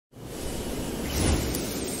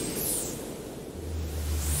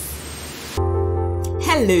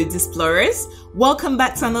Hello Displorers, welcome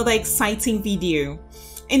back to another exciting video.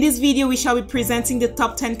 In this video we shall be presenting the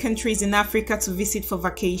top 10 countries in Africa to visit for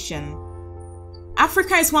vacation.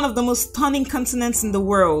 Africa is one of the most stunning continents in the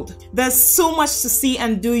world. There's so much to see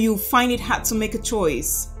and do you'll find it hard to make a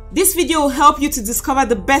choice. This video will help you to discover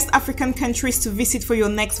the best African countries to visit for your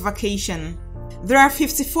next vacation. There are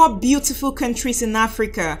 54 beautiful countries in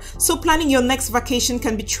Africa, so planning your next vacation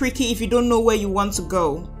can be tricky if you don't know where you want to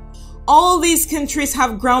go. All these countries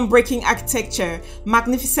have groundbreaking architecture,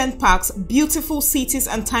 magnificent parks, beautiful cities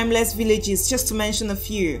and timeless villages, just to mention a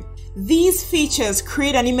few. These features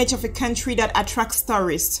create an image of a country that attracts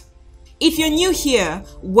tourists. If you're new here,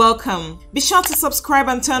 welcome. Be sure to subscribe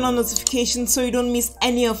and turn on notifications so you don't miss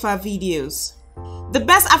any of our videos. The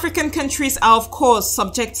best African countries are of course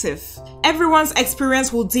subjective. Everyone's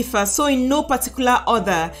experience will differ, so in no particular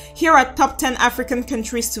order, here are top 10 African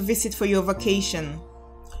countries to visit for your vacation.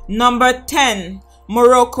 Number 10.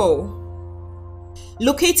 Morocco.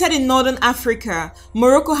 Located in northern Africa,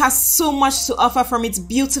 Morocco has so much to offer from its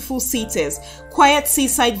beautiful cities, quiet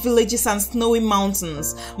seaside villages and snowy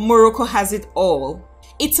mountains. Morocco has it all.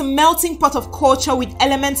 It's a melting pot of culture with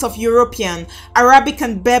elements of European, Arabic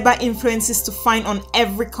and Berber influences to find on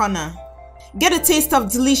every corner. Get a taste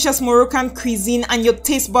of delicious Moroccan cuisine and your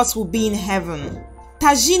taste buds will be in heaven.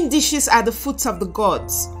 Tagine dishes are the foods of the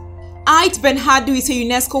gods. Ait Ben Haddou is a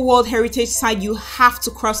UNESCO World Heritage Site you have to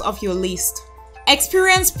cross off your list.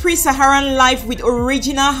 Experience pre-Saharan life with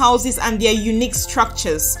original houses and their unique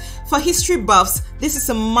structures. For history buffs, this is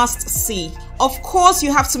a must-see. Of course,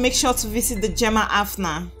 you have to make sure to visit the Gemma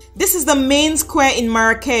Afna. This is the main square in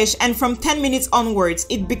Marrakesh, and from 10 minutes onwards,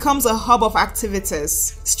 it becomes a hub of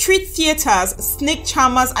activities. Street theaters, snake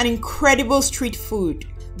charmers, and incredible street food.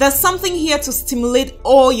 There's something here to stimulate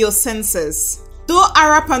all your senses. Though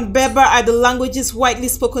Arab and Berber are the languages widely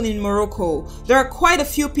spoken in Morocco, there are quite a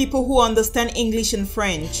few people who understand English and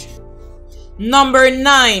French. Number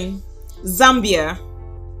 9. Zambia.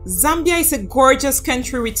 Zambia is a gorgeous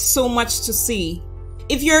country with so much to see.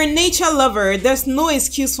 If you're a nature lover, there's no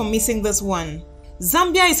excuse for missing this one.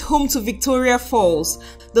 Zambia is home to Victoria Falls,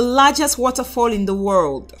 the largest waterfall in the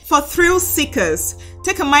world. For thrill seekers,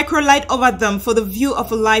 take a microlight over them for the view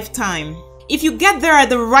of a lifetime. If you get there at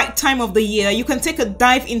the right time of the year, you can take a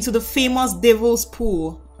dive into the famous Devil's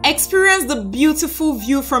Pool. Experience the beautiful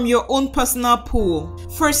view from your own personal pool.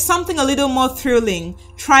 For something a little more thrilling,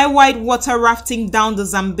 try white water rafting down the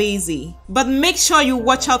Zambezi. But make sure you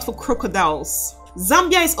watch out for crocodiles.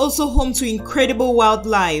 Zambia is also home to incredible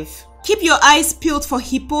wildlife. Keep your eyes peeled for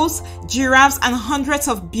hippos, giraffes, and hundreds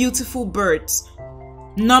of beautiful birds.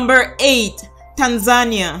 Number 8.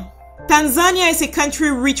 Tanzania. Tanzania is a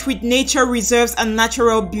country rich with nature reserves and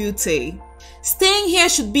natural beauty. Staying here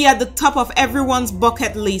should be at the top of everyone's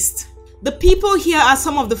bucket list. The people here are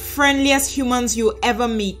some of the friendliest humans you'll ever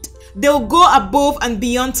meet. They'll go above and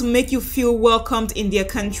beyond to make you feel welcomed in their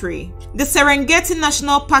country. The Serengeti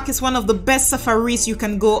National Park is one of the best safaris you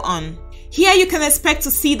can go on. Here you can expect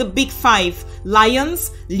to see the big five: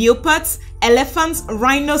 lions, leopards, elephants,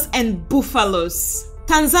 rhinos, and buffaloes.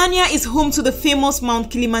 Tanzania is home to the famous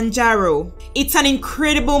Mount Kilimanjaro. It's an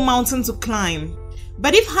incredible mountain to climb.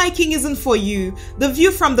 But if hiking isn't for you, the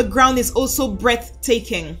view from the ground is also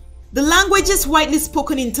breathtaking. The languages widely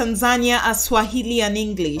spoken in Tanzania are Swahili and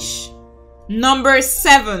English. Number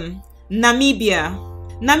 7. Namibia.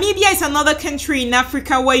 Namibia is another country in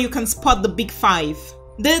Africa where you can spot the big five.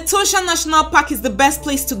 The Etosha National Park is the best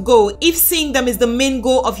place to go if seeing them is the main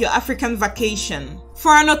goal of your African vacation.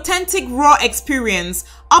 For an authentic raw experience,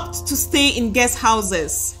 opt to stay in guest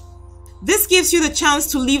houses. This gives you the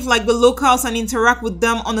chance to live like the locals and interact with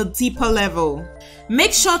them on a deeper level.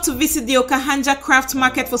 Make sure to visit the Okahanja Craft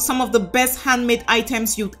Market for some of the best handmade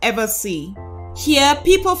items you'd ever see. Here,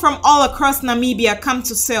 people from all across Namibia come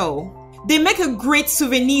to sell. They make a great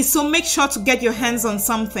souvenir, so make sure to get your hands on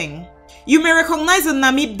something. You may recognize the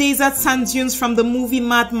Namib Desert sand dunes from the movie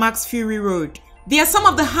Mad Max Fury Road. They are some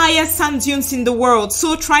of the highest sand dunes in the world,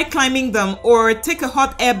 so try climbing them or take a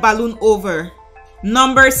hot air balloon over.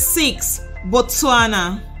 Number 6.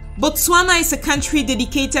 Botswana. Botswana is a country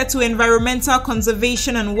dedicated to environmental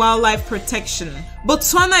conservation and wildlife protection.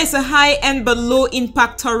 Botswana is a high-end but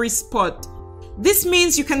low-impact tourist spot. This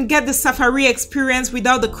means you can get the safari experience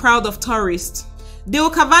without the crowd of tourists. The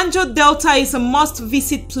Okavango Delta is a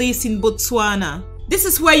must-visit place in Botswana. This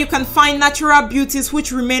is where you can find natural beauties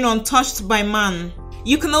which remain untouched by man.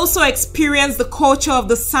 You can also experience the culture of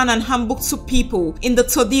the San and Hambuktu people in the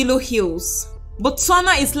Todilo Hills.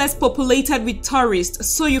 Botswana is less populated with tourists,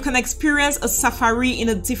 so you can experience a safari in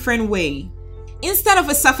a different way. Instead of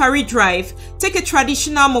a safari drive, take a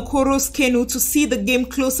traditional Mokoro's canoe to see the game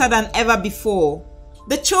closer than ever before.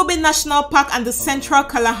 The Chobe National Park and the Central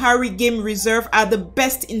Kalahari Game Reserve are the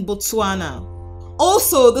best in Botswana.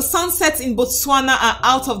 Also, the sunsets in Botswana are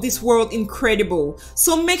out of this world incredible,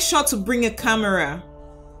 so make sure to bring a camera.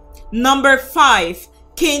 Number 5.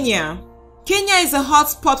 Kenya. Kenya is a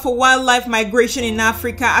hotspot for wildlife migration in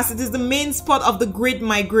Africa as it is the main spot of the Great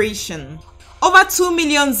Migration. Over 2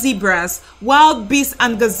 million zebras, wild beasts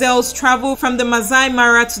and gazelles travel from the Masai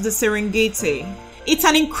Mara to the Serengeti. It's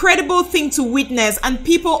an incredible thing to witness and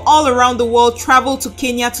people all around the world travel to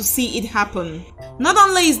Kenya to see it happen. Not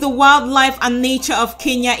only is the wildlife and nature of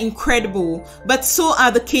Kenya incredible, but so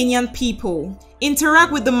are the Kenyan people.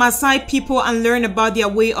 Interact with the Maasai people and learn about their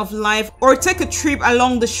way of life, or take a trip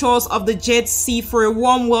along the shores of the Jet Sea for a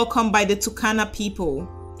warm welcome by the Turkana people.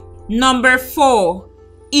 Number 4.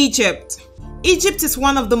 Egypt. Egypt is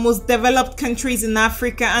one of the most developed countries in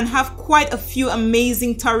Africa and have quite a few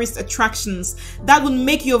amazing tourist attractions that would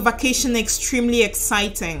make your vacation extremely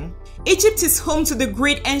exciting. Egypt is home to the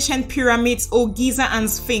great ancient pyramids or Giza and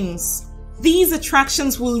Sphinx. These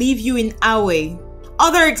attractions will leave you in awe.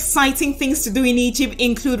 Other exciting things to do in Egypt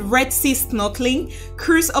include Red Sea snorkeling,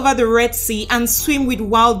 cruise over the Red Sea, and swim with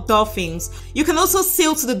wild dolphins. You can also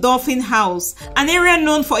sail to the Dolphin House, an area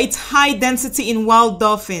known for its high density in wild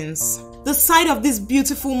dolphins. The sight of these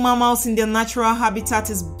beautiful mammals in their natural habitat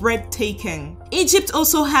is breathtaking. Egypt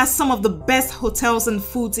also has some of the best hotels and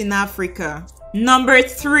foods in Africa. Number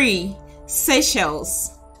 3.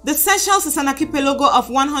 Seychelles. The Seychelles is an archipelago of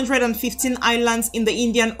 115 islands in the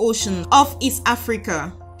Indian Ocean off East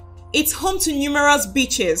Africa. It's home to numerous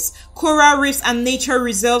beaches, coral reefs and nature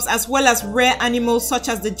reserves, as well as rare animals such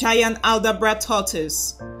as the giant Aldabra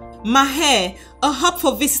tortoise. Mahé, a hub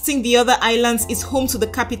for visiting the other islands, is home to the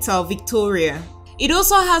capital, Victoria. It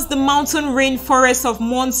also has the mountain rainforest of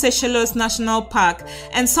Mont Seychelles National Park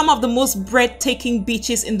and some of the most breathtaking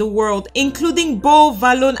beaches in the world, including Beau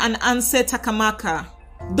Vallon and Anse Takamaka.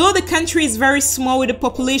 Though the country is very small with a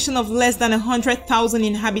population of less than 100,000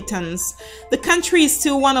 inhabitants, the country is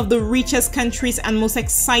still one of the richest countries and most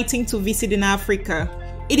exciting to visit in Africa.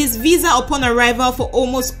 It is visa upon arrival for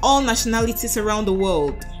almost all nationalities around the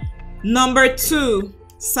world. Number 2.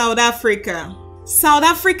 South Africa. South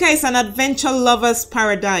Africa is an adventure lover's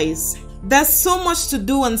paradise. There's so much to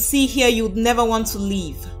do and see here you'd never want to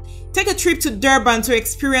leave. Take a trip to Durban to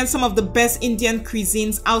experience some of the best Indian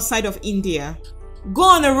cuisines outside of India. Go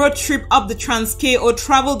on a road trip up the Transkei or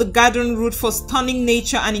travel the Garden Route for stunning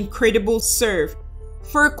nature and incredible surf.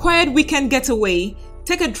 For a quiet weekend getaway,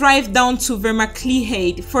 take a drive down to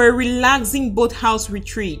Vermakliheid for a relaxing boathouse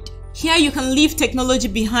retreat. Here you can leave technology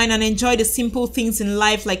behind and enjoy the simple things in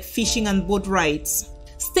life like fishing and boat rides.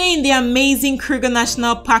 Stay in the amazing Kruger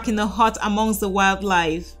National Park in the hut amongst the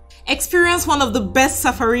wildlife. Experience one of the best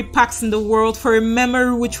safari parks in the world for a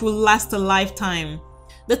memory which will last a lifetime.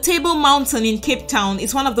 The Table Mountain in Cape Town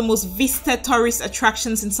is one of the most visited tourist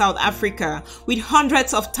attractions in South Africa, with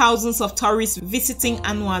hundreds of thousands of tourists visiting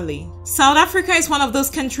annually. South Africa is one of those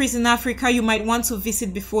countries in Africa you might want to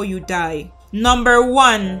visit before you die. Number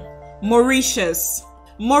 1. Mauritius.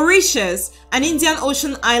 Mauritius, an Indian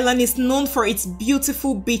Ocean island, is known for its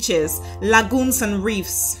beautiful beaches, lagoons and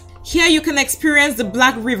reefs. Here you can experience the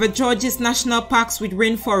Black River Georges National Parks with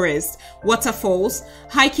rainforests, waterfalls,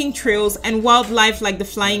 hiking trails and wildlife like the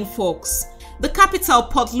flying fox. The capital,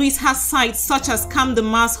 Port Louis, has sites such as Camp de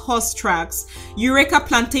Mars Horse Tracks, Eureka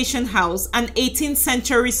Plantation House and 18th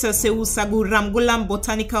century Seseu Ramgulam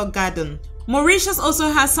Botanical Garden. Mauritius also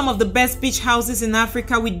has some of the best beach houses in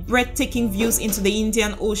Africa with breathtaking views into the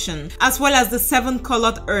Indian Ocean, as well as the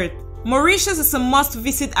seven-colored earth. Mauritius is a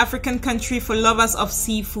must-visit African country for lovers of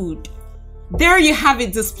seafood. There you have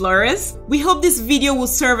it, Displorers. We hope this video will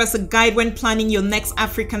serve as a guide when planning your next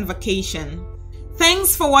African vacation.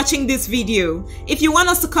 Thanks for watching this video. If you want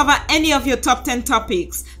us to cover any of your top 10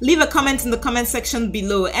 topics, leave a comment in the comment section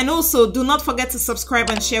below, and also do not forget to subscribe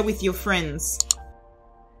and share with your friends.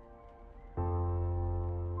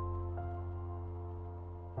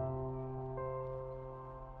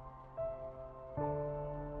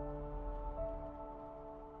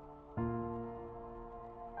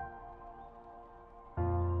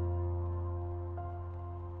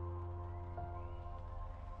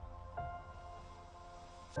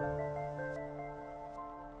 You